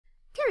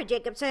Tara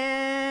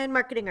Jacobson,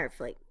 Marketing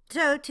Artfully.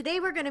 So today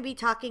we're going to be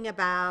talking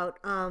about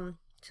some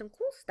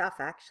cool stuff,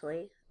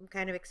 actually. I'm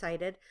kind of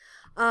excited.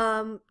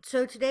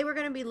 So today we're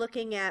going to be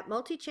looking at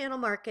multi-channel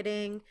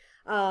marketing.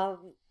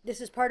 This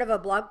is part of a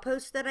blog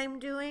post that I'm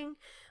doing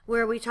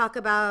where we talk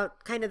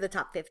about kind of the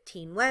top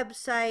 15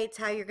 websites,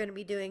 how you're going to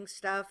be doing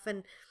stuff.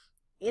 And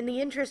in the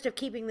interest of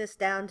keeping this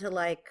down to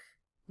like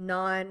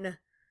non,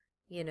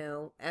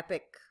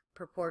 epic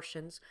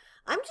proportions,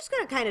 I'm just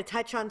going to kind of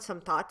touch on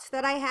some thoughts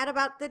that I had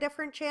about the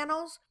different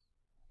channels,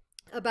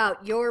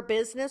 about your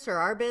business or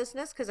our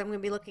business, because I'm going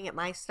to be looking at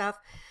my stuff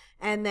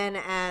and then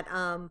at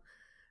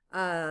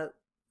uh,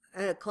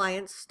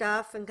 client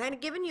stuff and kind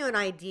of giving you an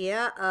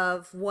idea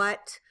of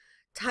what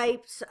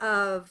types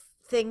of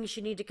things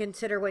you need to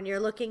consider when you're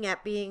looking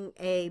at being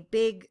a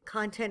big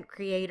content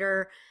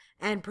creator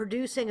and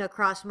producing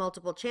across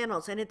multiple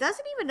channels. And it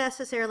doesn't even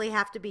necessarily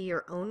have to be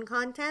your own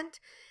content.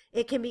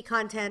 It can be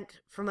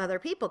content from other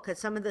people, because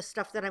some of the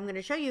stuff that I'm going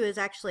to show you is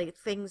actually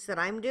things that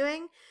I'm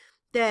doing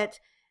that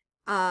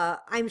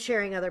I'm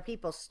sharing other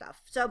people's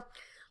stuff. So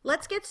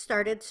let's get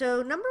started.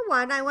 So number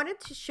one, I wanted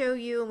to show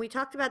you, and we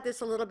talked about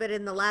this a little bit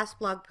in the last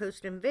blog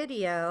post and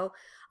video,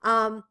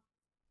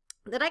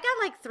 that I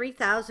got like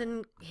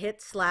 3,000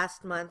 hits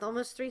last month,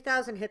 almost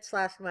 3,000 hits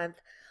last month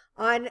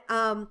on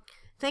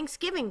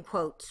Thanksgiving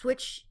quotes,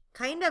 which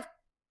kind of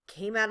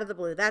came out of the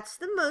blue. That's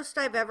the most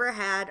I've ever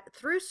had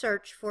through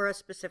search for a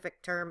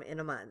specific term in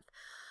a month.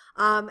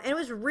 And it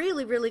was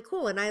really, really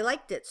cool, and I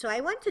liked it. So I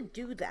want to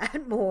do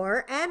that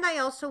more, and I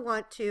also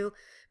want to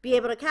be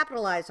able to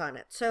capitalize on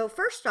it. So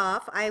first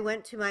off, I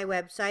went to my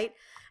website,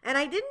 and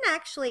I didn't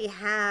actually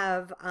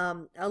have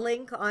a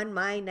link on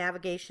my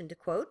navigation to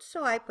quotes,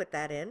 so I put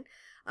that in.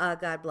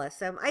 God bless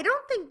them. I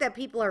don't think that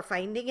people are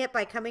finding it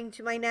by coming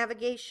to my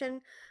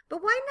navigation,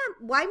 but why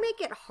not? Why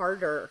make it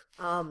harder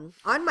on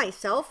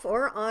myself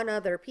or on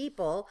other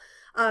people,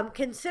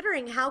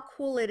 considering how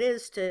cool it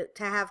is to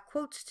have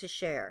quotes to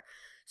share?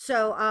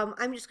 So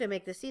I'm just going to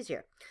make this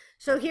easier.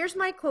 So here's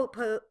my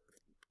quote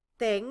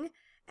thing.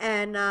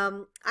 And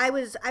I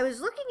was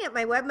looking at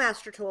my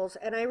Webmaster Tools,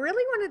 and I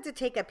really wanted to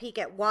take a peek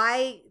at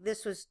why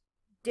this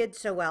did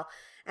so well.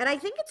 And I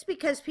think it's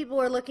because people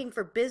were looking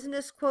for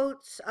business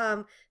quotes,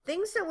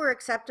 things that were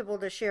acceptable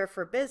to share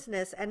for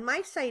business. And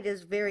my site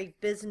is very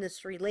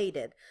business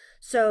related.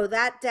 So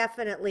that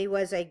definitely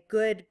was a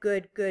good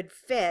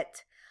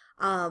fit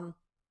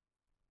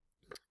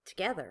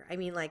together. I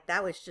mean, like,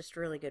 that was just a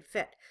really good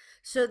fit.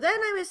 So then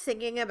I was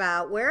thinking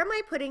about, where am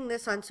I putting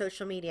this on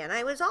social media? And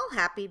I was all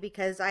happy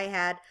because I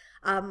had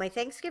my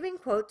Thanksgiving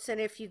quotes, and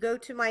if you go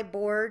to my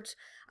boards,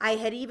 I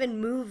had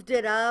even moved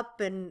it up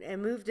and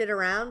moved it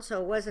around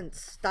so it wasn't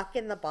stuck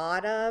in the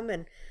bottom,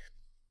 and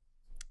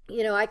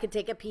I could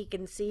take a peek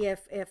and see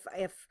if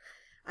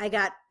I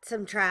got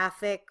some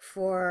traffic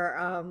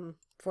for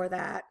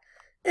that.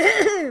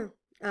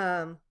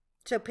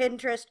 So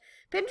Pinterest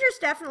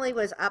definitely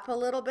was up a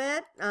little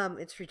bit.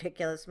 It's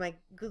ridiculous. My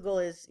Google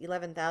is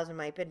 11,000.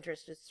 My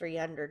Pinterest is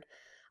 300.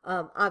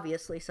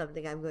 Obviously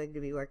something I'm going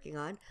to be working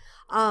on.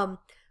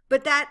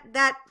 But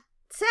that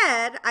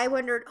said, I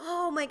wondered,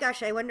 oh my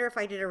gosh, I wonder if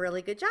I did a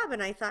really good job.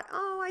 And I thought,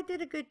 oh, I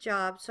did a good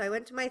job. So I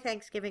went to my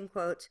Thanksgiving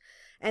quotes,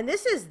 and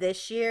this is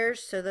this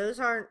year's, so those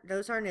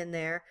aren't in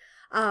there.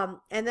 And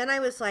then I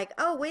was like,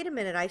 oh, wait a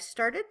minute. I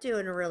started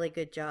doing a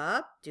good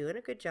job.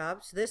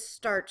 So this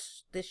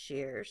starts this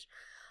year's.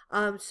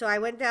 So I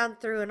went down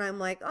through, and I'm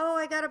like, oh,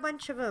 I got a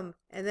bunch of them.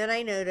 And then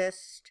I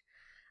noticed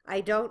I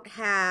don't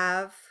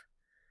have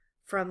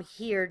from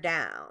here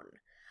down.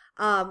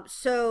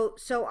 So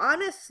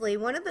honestly,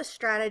 one of the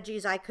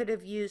strategies I could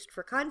have used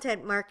for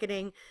content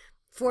marketing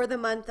for the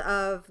month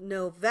of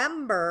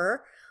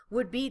November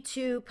would be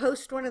to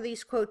post one of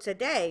these quotes a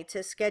day,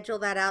 to schedule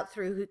that out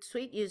through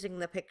Hootsuite using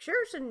the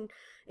pictures and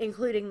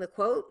including the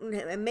quote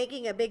and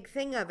making a big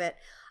thing of it.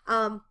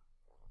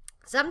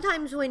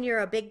 Sometimes when you're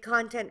a big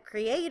content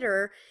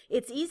creator,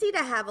 it's easy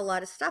to have a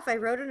lot of stuff. I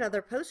wrote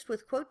another post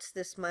with quotes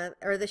this month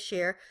or this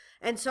year,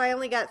 and so I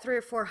only got 300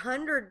 or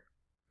 400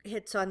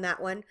 hits on that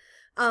one.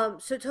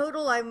 So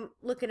total, I'm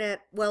looking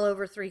at well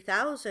over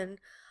 3,000.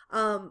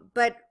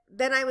 But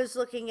then I was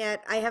looking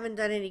at, I haven't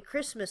done any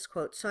Christmas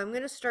quotes, so I'm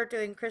going to start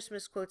doing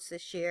Christmas quotes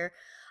this year.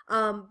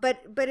 But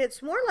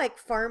it's more like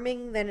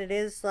farming than it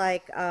is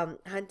like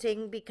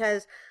hunting,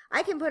 because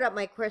I can put up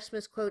my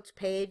Christmas quotes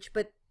page,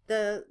 but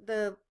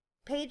the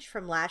page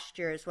from last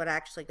year is what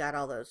actually got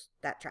all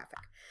that traffic.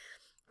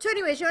 So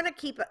anyways, you want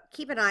to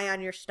keep an eye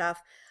on your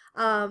stuff.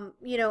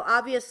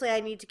 Obviously I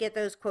need to get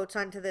those quotes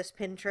onto this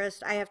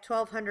Pinterest. I have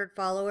 1,200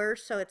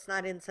 followers, so it's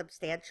not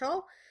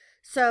insubstantial.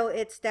 So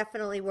it's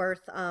definitely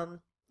worth, I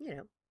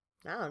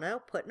don't know,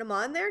 putting them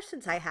on there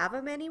since I have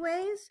them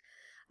anyways.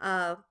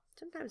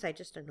 Sometimes I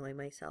just annoy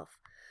myself.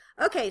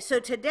 Okay, so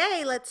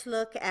today let's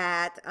look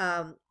at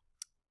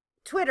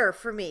Twitter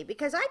for me,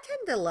 because I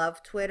tend to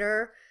love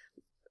Twitter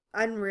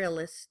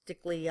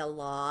unrealistically a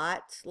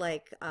lot,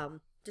 like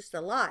just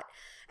a lot.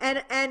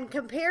 And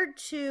compared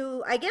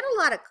to, I get a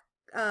lot of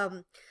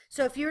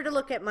so if you were to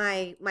look at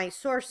my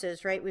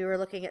sources, right, we were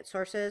looking at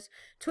sources.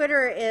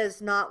 Twitter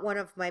is not one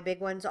of my big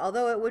ones,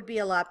 although it would be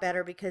a lot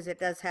better because it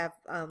does have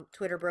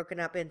Twitter broken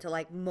up into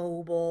like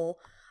mobile.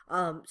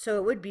 So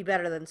it would be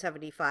better than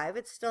 75.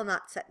 It's still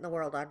not setting the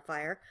world on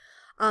fire.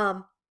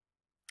 Um,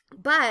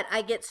 but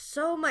I get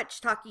so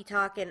much talky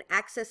talk and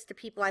access to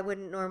people I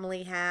wouldn't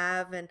normally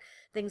have and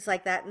things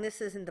like that. And this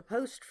isn't the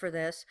post for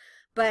this,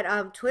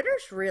 but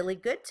Twitter's really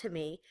good to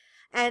me.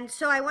 And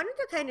so I wanted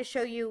to kind of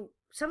show you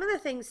some of the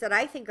things that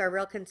I think are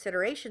real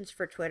considerations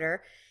for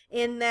Twitter,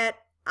 in that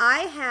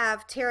I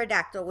have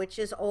Pterodactyl, which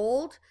is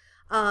old.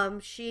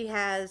 She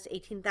has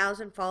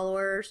 18,000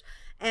 followers,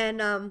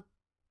 and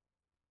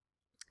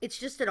it's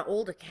just an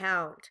old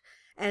account.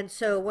 And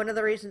so one of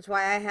the reasons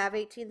why I have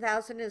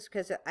 18,000 is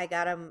because I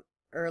got them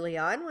early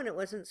on when it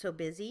wasn't so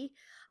busy.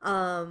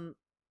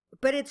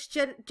 But it's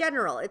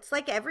general. It's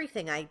like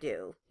everything I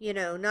do, you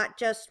know, not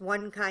just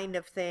one kind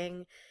of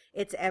thing.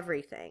 It's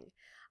everything.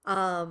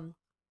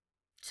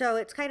 So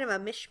it's kind of a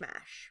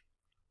mishmash.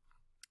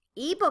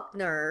 Ebook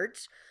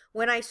nerds,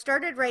 when I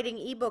started writing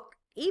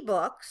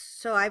ebooks,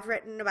 so I've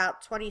written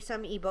about 20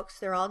 some ebooks.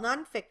 They're all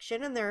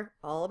nonfiction and they're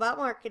all about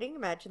marketing.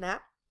 Imagine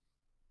that.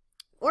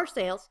 Or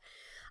sales.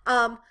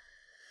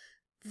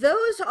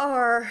 Those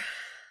are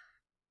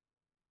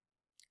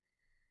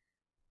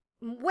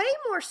way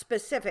more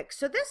specific.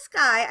 So this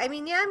guy, I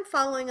mean, yeah, I'm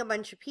following a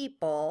bunch of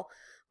people,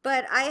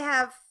 but I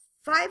have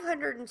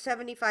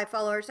 575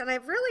 followers, and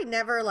I've really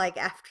never, like,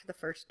 after the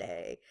first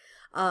day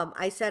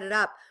I set it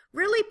up,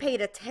 really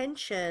paid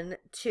attention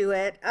to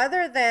it,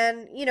 other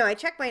than, you know, I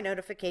check my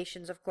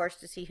notifications, of course,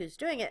 to see who's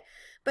doing it,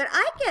 but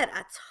I get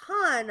a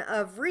ton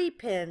of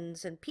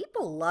repins, and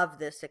people love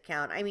this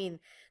account. I mean,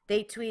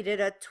 they tweeted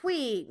a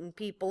tweet, and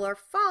people are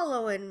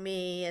following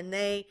me, and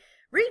they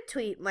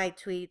retweet my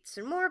tweets,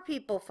 and more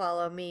people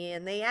follow me,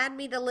 and they add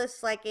me to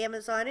lists like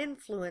Amazon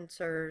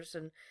influencers,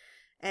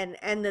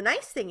 and the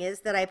nice thing is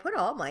that I put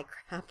all my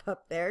crap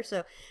up there.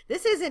 So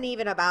this isn't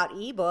even about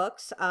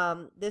ebooks.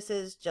 This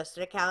is just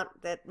an account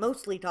that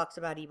mostly talks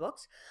about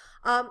ebooks.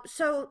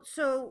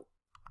 So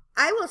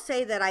I will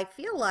say that I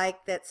feel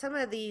like that some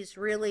of these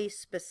really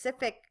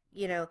specific,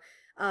 you know,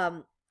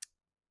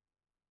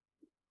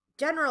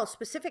 general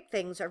specific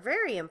things are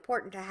very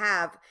important to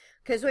have,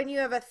 because when you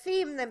have a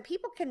theme, then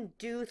people can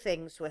do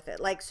things with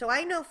it. Like, so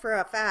I know for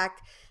a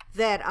fact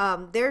that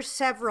there's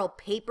several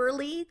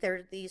Paperly,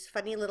 there's these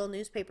funny little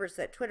newspapers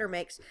that Twitter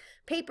makes,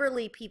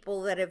 Paperly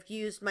people that have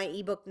used my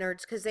ebook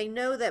nerds, because they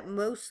know that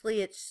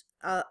mostly it's,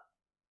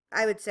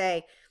 I would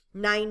say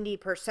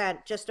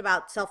 90% just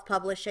about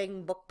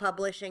self-publishing, book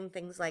publishing,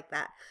 things like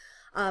that.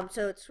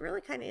 So it's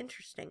really kind of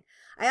interesting.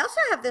 I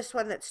also have this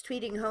one that's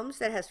Tweeting Homes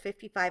that has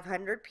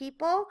 5,500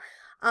 people.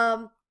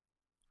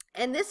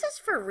 And this is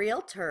for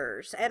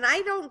realtors, and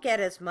I don't get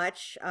as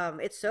much.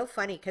 It's so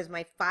funny because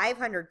my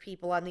 500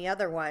 people on the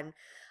other one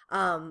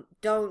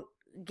don't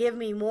give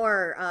me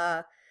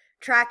more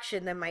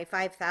traction than my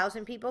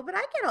 5,000 people, but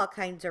I get all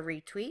kinds of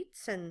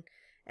retweets and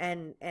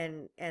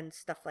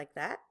stuff like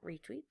that.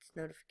 Retweets,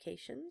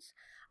 notifications.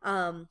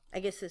 I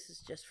guess this is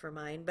just for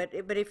mine, but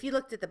if you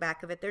looked at the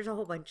back of it, there's a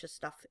whole bunch of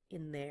stuff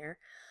in there.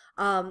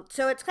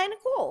 So it's kind of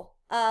cool.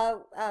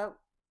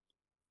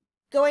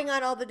 Going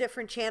on all the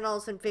different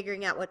channels and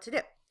figuring out what to do.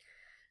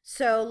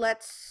 So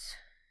let's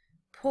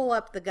pull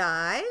up the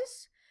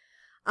guys.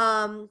 So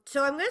I'm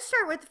going to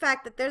start with the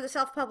fact that they're the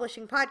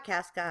self-publishing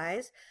podcast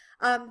guys.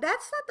 That's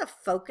not the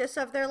focus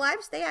of their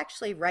lives. They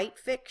actually write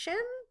fiction.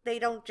 They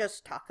don't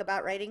just talk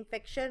about writing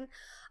fiction.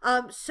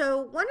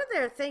 So one of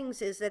their things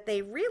is that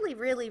they really,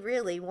 really,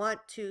 really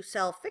want to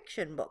sell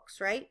fiction books,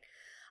 right?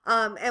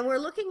 And we're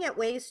looking at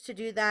ways to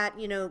do that.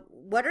 You know,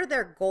 what are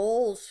their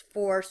goals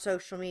for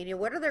social media?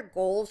 What are their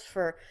goals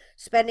for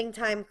spending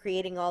time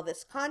creating all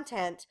this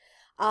content?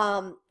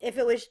 If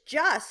it was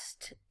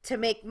just to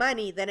make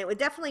money, then it would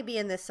definitely be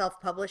in the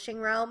self-publishing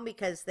realm,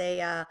 because they,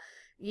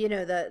 you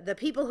know, the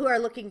people who are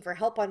looking for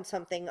help on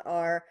something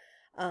are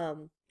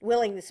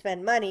willing to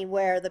spend money,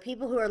 where the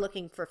people who are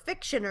looking for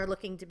fiction are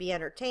looking to be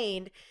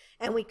entertained.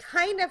 And we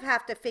kind of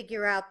have to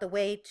figure out the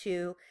way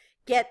to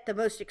get the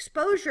most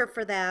exposure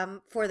for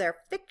them for their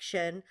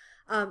fiction.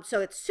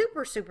 So it's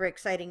super, super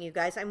exciting, you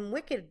guys. I'm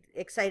wicked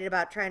excited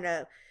about trying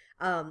to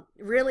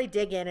really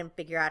dig in and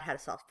figure out how to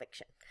sell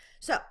fiction.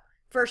 So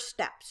first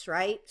steps,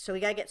 right? So we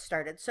got to get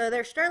started. So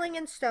their Sterling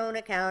and Stone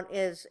account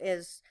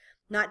is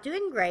not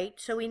doing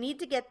great. So we need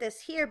to get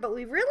this here, but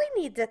we really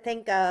need to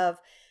think of,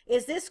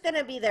 is this going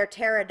to be their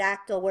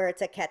Pterodactyl where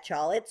it's a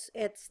catch-all?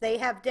 They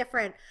have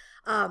different,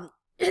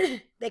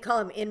 they call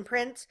them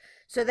imprints.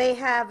 So they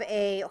have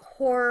a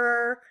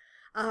horror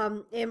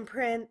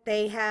imprint.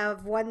 They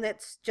have one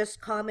that's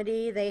just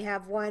comedy. They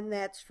have one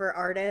that's for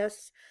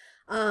artists.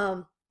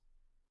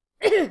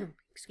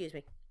 Excuse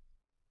me.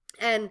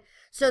 And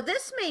so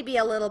this may be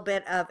a little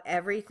bit of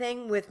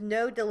everything with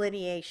no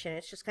delineation.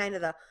 It's just kind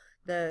of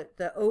the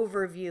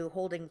overview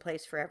holding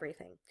place for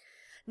everything.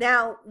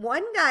 Now,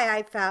 one guy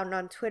I found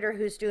on Twitter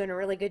who's doing a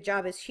really good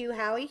job is Hugh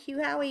Howey. Hugh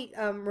Howey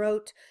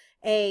wrote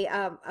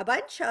a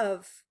bunch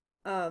of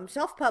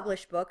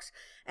self-published books,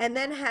 and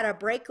then had a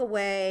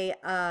breakaway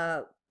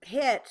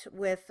hit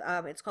with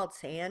it's called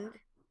Sand.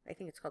 I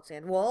think it's called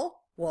Sand Wool.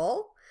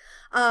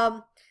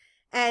 Um,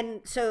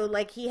 and so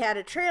like he had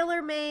a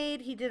trailer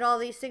made. He did all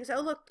these things.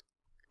 Oh look,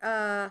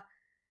 uh,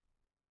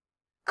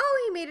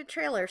 oh, he made a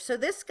trailer. So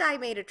this guy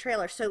made a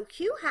trailer. So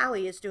Hugh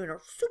Howey is doing a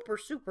super,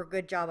 super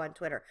good job on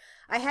Twitter.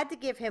 I had to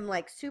give him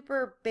like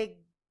super big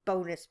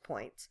bonus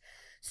points.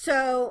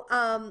 So,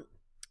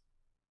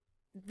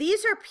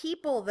 these are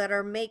people that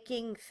are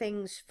making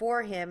things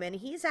for him, and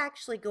he's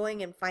actually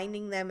going and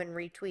finding them and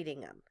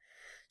retweeting them.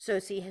 So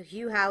see,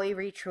 Hugh Howey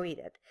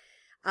retweeted.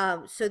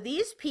 So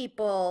these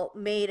people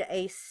made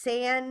a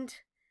sand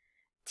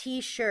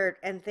t-shirt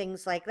and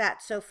things like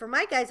that. So for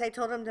my guys, I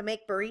told them to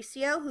make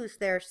Mauricio, who's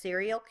their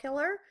serial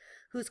killer,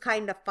 who's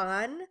kind of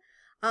fun.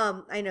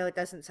 I know it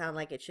doesn't sound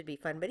like it should be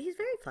fun, but he's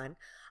very fun.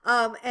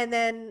 And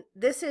then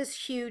this is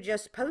Hugh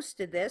just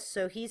posted this,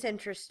 so he's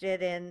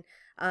interested in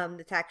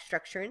the tax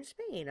structure in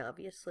Spain,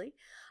 obviously.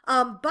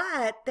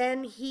 But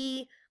then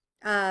he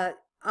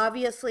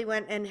obviously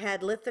went and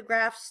had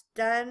lithographs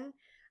done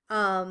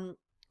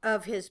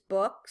of his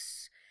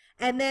books.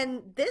 And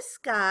then this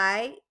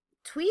guy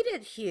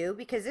tweeted Hugh,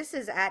 because this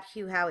is at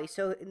Hugh Howey,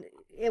 so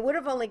it would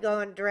have only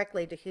gone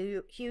directly to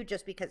Hugh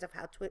just because of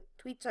how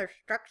tweets are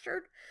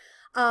structured.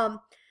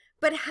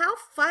 But how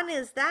fun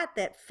is that?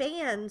 That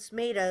fans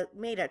made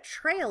a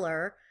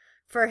trailer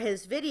for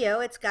his video.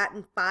 It's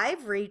gotten 5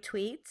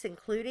 retweets,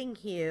 including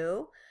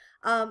Hugh.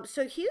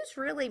 So Hugh's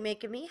really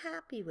making me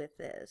happy with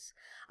this.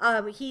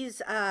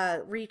 He's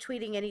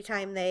retweeting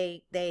anytime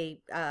they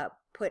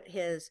put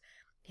his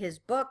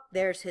book.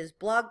 There's his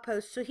blog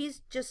post. So he's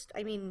just,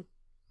 I mean,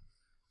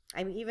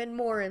 I'm even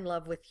more in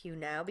love with Hugh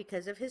now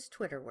because of his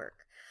Twitter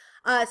work.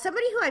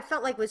 Somebody who I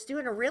felt like was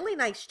doing a really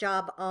nice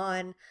job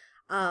on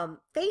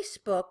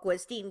Facebook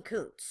was Dean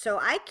Koontz. So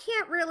I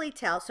can't really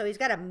tell. So he's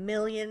got 1.5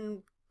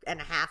 million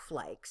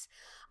likes.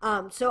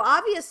 So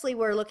obviously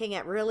we're looking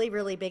at really,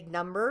 really big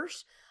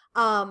numbers.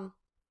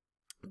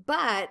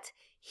 But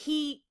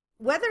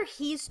whether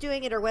he's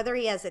doing it or whether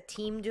he has a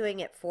team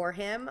doing it for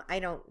him, I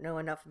don't know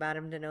enough about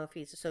him to know if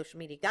he's a social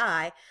media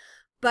guy.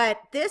 But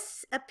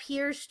this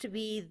appears to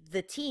be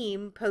the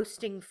team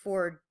posting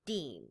for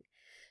Dean.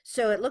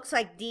 So it looks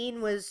like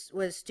Dean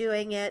was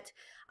doing it,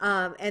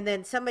 and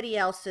then somebody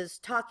else is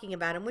talking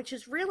about him, which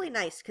is really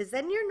nice because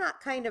then you're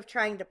not kind of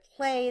trying to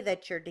play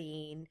that you're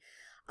Dean.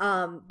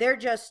 They're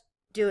just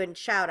doing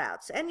shout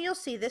outs. And you'll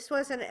see this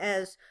wasn't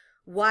as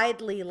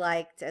widely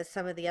liked as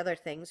some of the other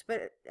things,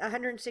 but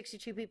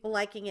 162 people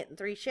liking it and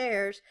 3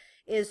 shares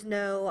is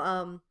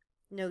no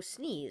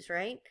sneeze,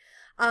 right?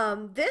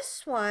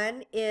 This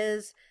one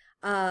is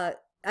a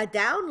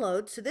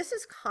download. So this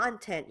is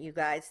content, you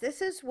guys.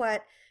 This is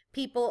what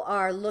people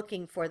are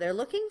looking for. They're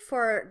looking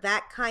for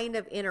that kind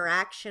of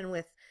interaction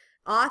with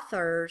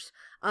authors.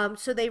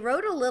 So they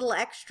wrote a little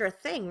extra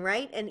thing,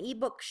 right? An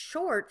ebook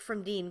short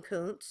from Dean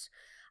Koontz.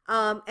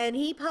 And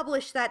he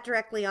published that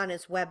directly on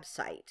his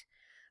website.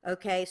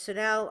 Okay, so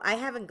now I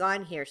haven't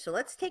gone here. So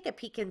let's take a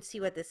peek and see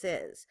what this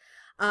is.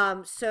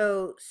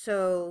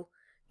 So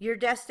you're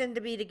destined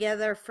to be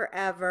together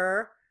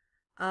forever.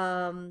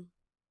 Well,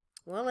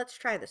 let's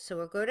try this. So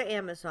we'll go to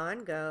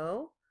Amazon,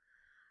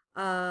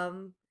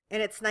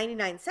 and it's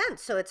 99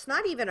 cents. So it's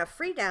not even a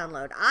free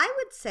download. I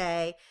would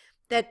say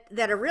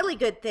that a really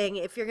good thing,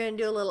 if you're going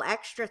to do a little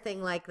extra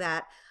thing like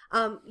that,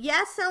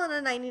 yeah, selling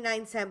a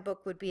 99-cent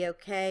book would be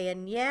okay.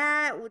 And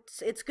yeah,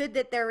 it's good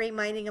that they're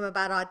reminding him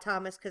about Odd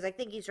Thomas because I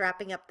think he's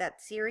wrapping up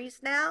that series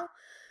now.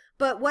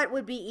 But what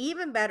would be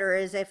even better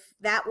is if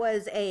that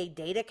was a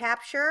data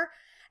capture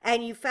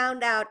and you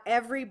found out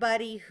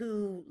everybody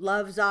who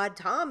loves Odd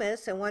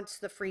Thomas and wants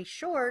the free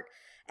short,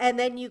 and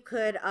then you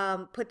could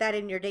put that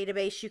in your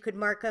database. You could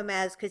mark them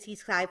as, because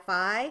he's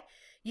sci-fi,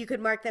 you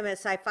could mark them as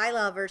sci-fi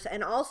lovers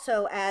and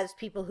also as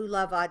people who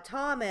love Odd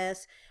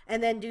Thomas,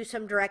 and then do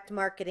some direct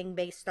marketing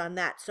based on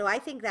that. So I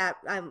think that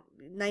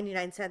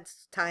 99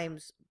 cents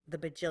times the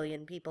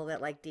bajillion people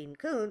that like Dean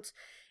Koontz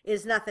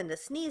is nothing to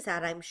sneeze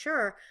at, I'm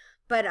sure.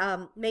 But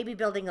maybe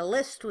building a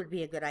list would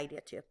be a good idea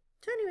too.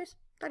 So anyways,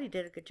 thought he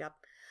did a good job.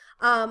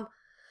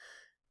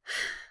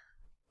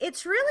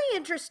 It's really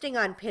interesting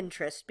on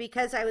Pinterest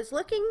because I was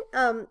looking,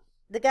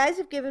 the guys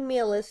have given me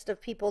a list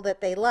of people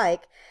that they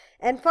like,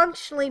 and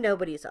functionally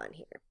nobody's on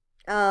here.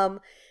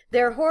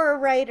 They're horror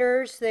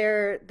writers,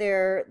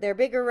 they're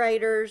bigger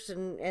writers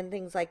and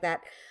things like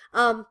that.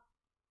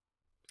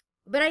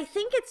 But I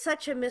think it's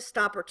such a missed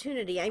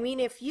opportunity. I mean,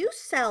 if you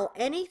sell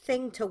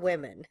anything to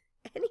women,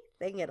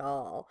 anything at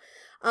all,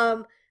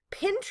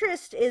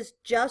 Pinterest is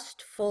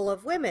just full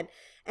of women.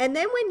 And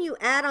then when you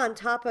add on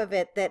top of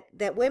it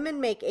that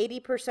women make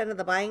 80% of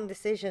the buying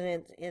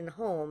decision in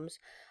homes,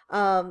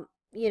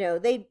 you know,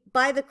 they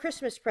buy the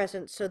Christmas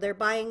presents, so they're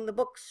buying the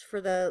books for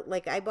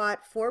like I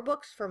bought 4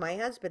 books for my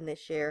husband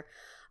this year.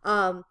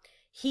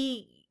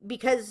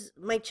 Because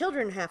my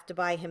children have to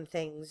buy him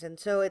things, and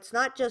so it's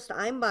not just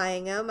I'm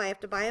buying them, I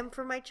have to buy them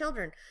for my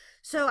children.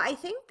 So I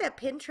think that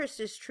Pinterest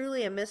is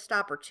truly a missed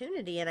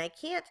opportunity, and I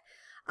can't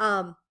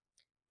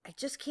I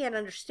just can't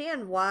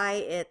understand why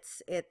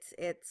it's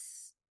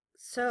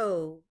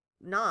so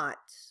not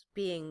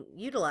being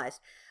utilized.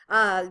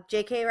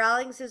 J.K.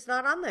 Rowling's is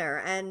not on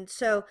there, and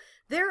so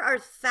there are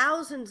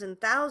thousands and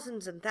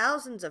thousands and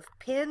thousands of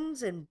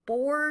pins and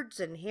boards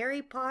and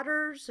Harry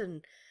Potters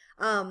and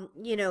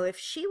if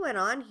she went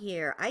on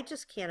here, I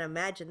just can't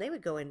imagine they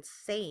would go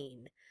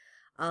insane.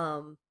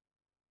 Um,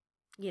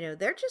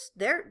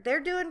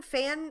 they're doing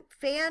fan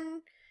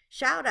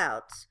shout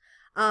outs.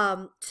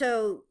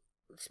 So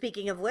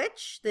speaking of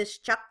which, this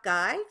Chuck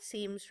guy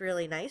seems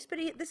really nice, but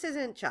this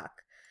isn't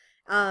Chuck.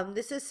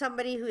 This is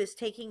somebody who is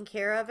taking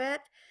care of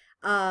it.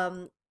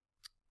 Um,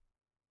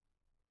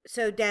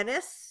 so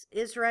Dennis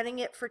is running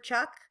it for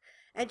Chuck,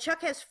 and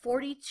Chuck has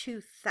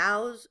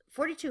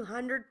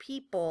 4,200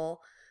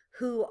 people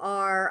who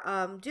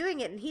are doing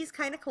it, and he's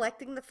kind of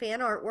collecting the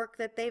fan artwork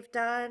that they've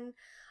done.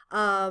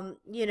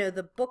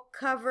 The book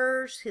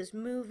covers, his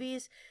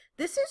movies.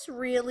 This is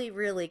really,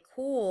 really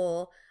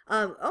cool.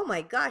 Oh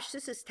my gosh,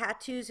 this is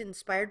tattoos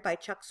inspired by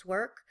Chuck's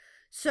work.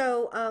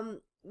 So,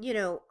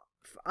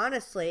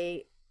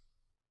 honestly,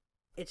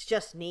 it's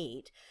just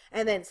neat.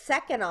 And then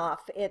second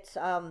off, it's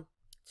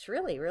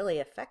really, really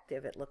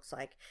effective, it looks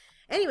like.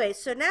 Anyway,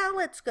 so now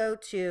let's go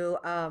to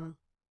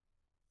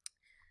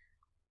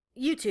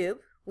YouTube,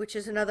 which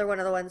is another one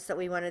of the ones that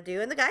we want to do.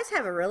 And the guys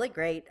have a really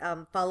great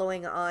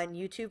following on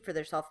YouTube for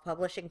their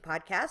self-publishing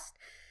podcast.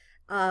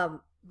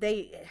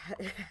 They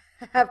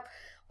have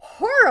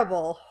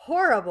horrible,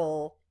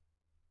 horrible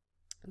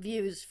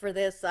views for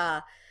this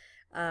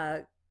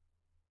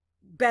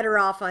Better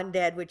Off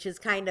Undead, which is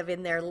kind of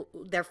in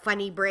their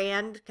funny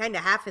brand, kind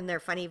of half in their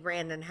funny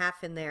brand and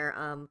half in their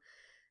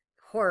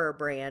horror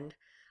brand.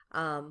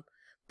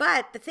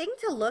 But the thing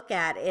to look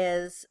at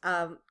is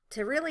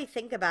to really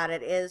think about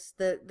it is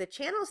the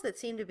channels that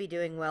seem to be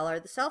doing well are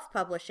the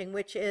self-publishing,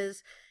 which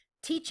is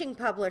teaching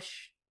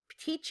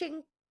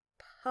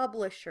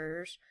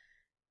publishers,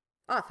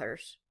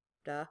 authors,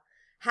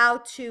 how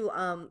to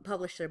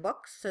publish their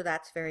books. So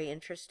that's very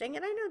interesting.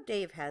 And I know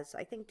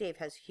I think Dave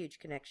has a huge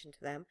connection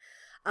to them.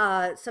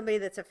 Somebody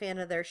that's a fan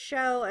of their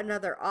show,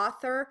 another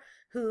author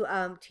who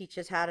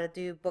teaches how to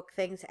do book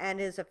things and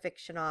is a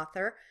fiction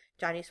author.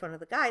 Johnny's one of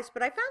the guys,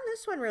 but I found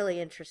this one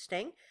really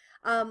interesting.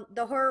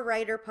 The Horror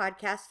Writer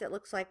podcast, it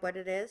looks like what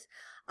it is.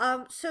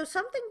 So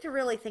something to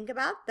really think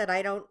about that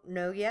I don't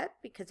know yet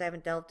because I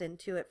haven't delved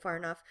into it far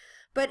enough.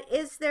 But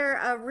is there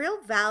a real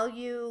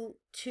value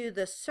to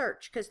the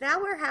search? Because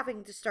now we're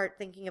having to start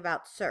thinking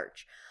about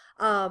search.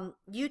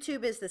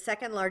 YouTube is the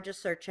second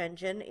largest search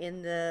engine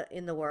in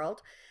the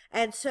world.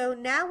 And so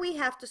now we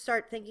have to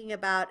start thinking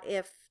about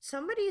if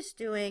somebody's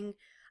doing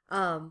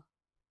are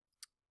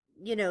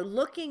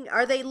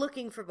they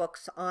looking for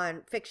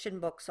fiction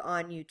books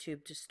on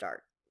YouTube to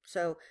start?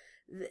 So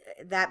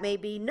that may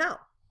be no.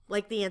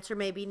 Like the answer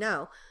may be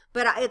no.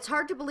 But it's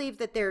hard to believe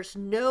that there's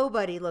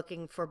nobody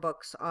looking for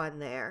books on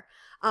there.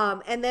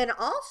 And then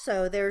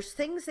also there's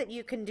things that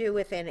you can do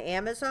within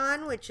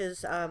Amazon, which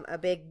is a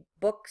big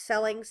book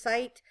selling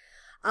site,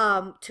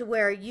 to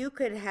where you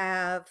could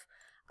have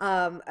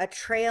a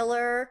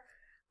trailer,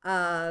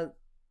 videos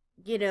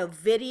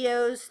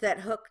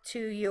that hook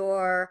to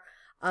your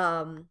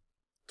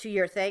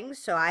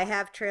things. So I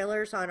have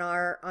trailers on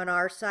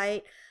our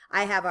site.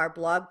 I have our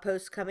blog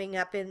posts coming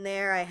up in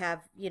there. I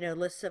have,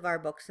 lists of our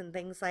books and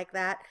things like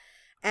that.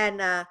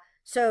 And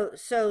so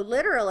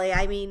literally,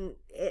 I mean,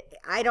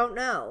 I don't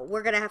know.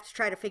 We're going to have to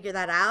try to figure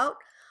that out.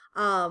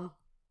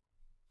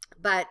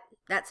 But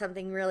that's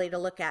something really to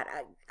look at.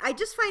 I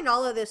just find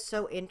all of this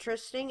so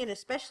interesting, and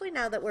especially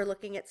now that we're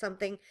looking at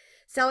selling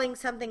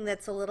something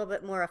that's a little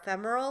bit more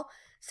ephemeral.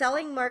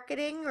 Selling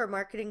marketing or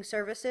marketing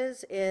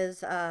services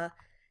is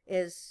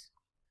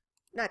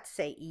not to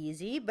say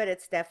easy, but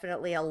it's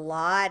definitely a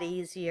lot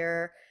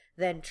easier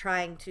than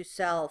trying to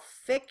sell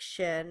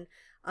fiction,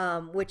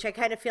 which I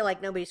kind of feel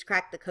like nobody's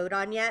cracked the code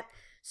on yet.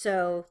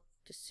 So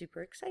just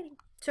super exciting.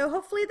 So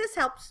hopefully this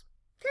helps.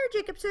 Sarah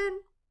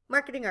Jacobson,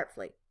 Marketing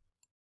Artfully.